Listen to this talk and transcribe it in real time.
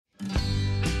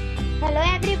Hello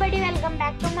everybody, welcome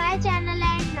back to my channel,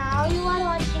 and now you are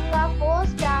watching a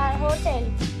 4-star hotel.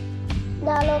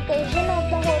 The location of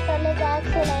the hotel is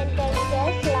excellent and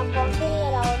guests love walking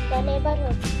around the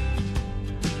neighborhood.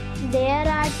 There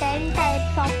are 10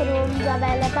 types of rooms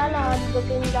available on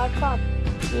booking.com.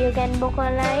 You can book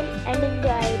online and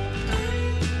enjoy it.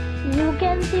 You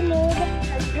can see more than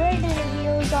 100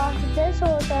 reviews of this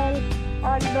hotel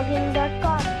on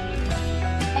booking.com.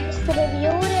 Its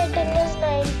review rating is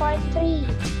 9.3,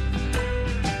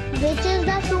 which is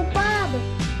the superb.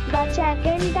 The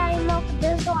check-in time of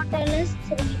this hotel is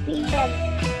 3 p.m.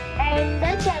 and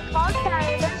the check-out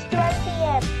time is 12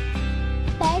 p.m.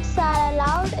 Pets are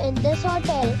allowed in this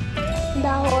hotel.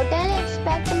 The hotel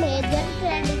expects major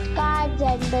credit cards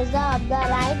and reserves the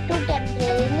right to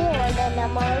temporarily hold an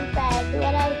amount prior to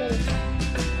arrival.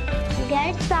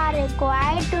 Guests are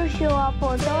required to show a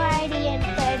photo ID and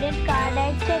credit card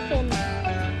at check-in.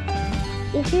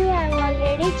 If you have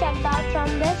already checked out from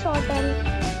this hotel,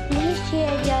 please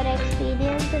share your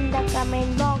experience in the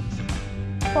comment box.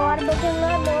 For booking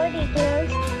or more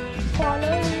details,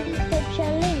 follow the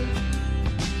description link.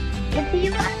 If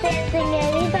you are facing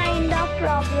any kind of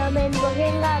problem in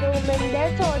booking a room in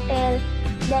this hotel,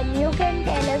 then you can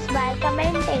tell us by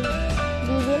commenting.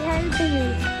 We will help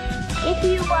you. If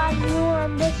you are new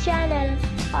on this channel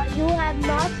or you have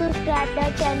not subscribed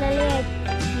our channel yet,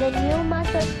 then you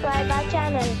must subscribe our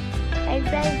channel and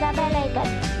press the bell icon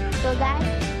so that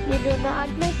you do not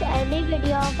miss any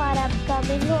video of our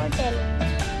upcoming hotel.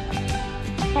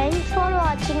 Thanks for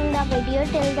watching the video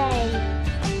till the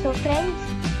end. So friends,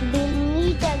 we'll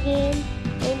meet again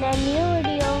in a new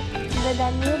video with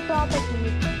a new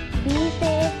property. Be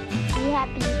safe, be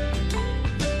happy.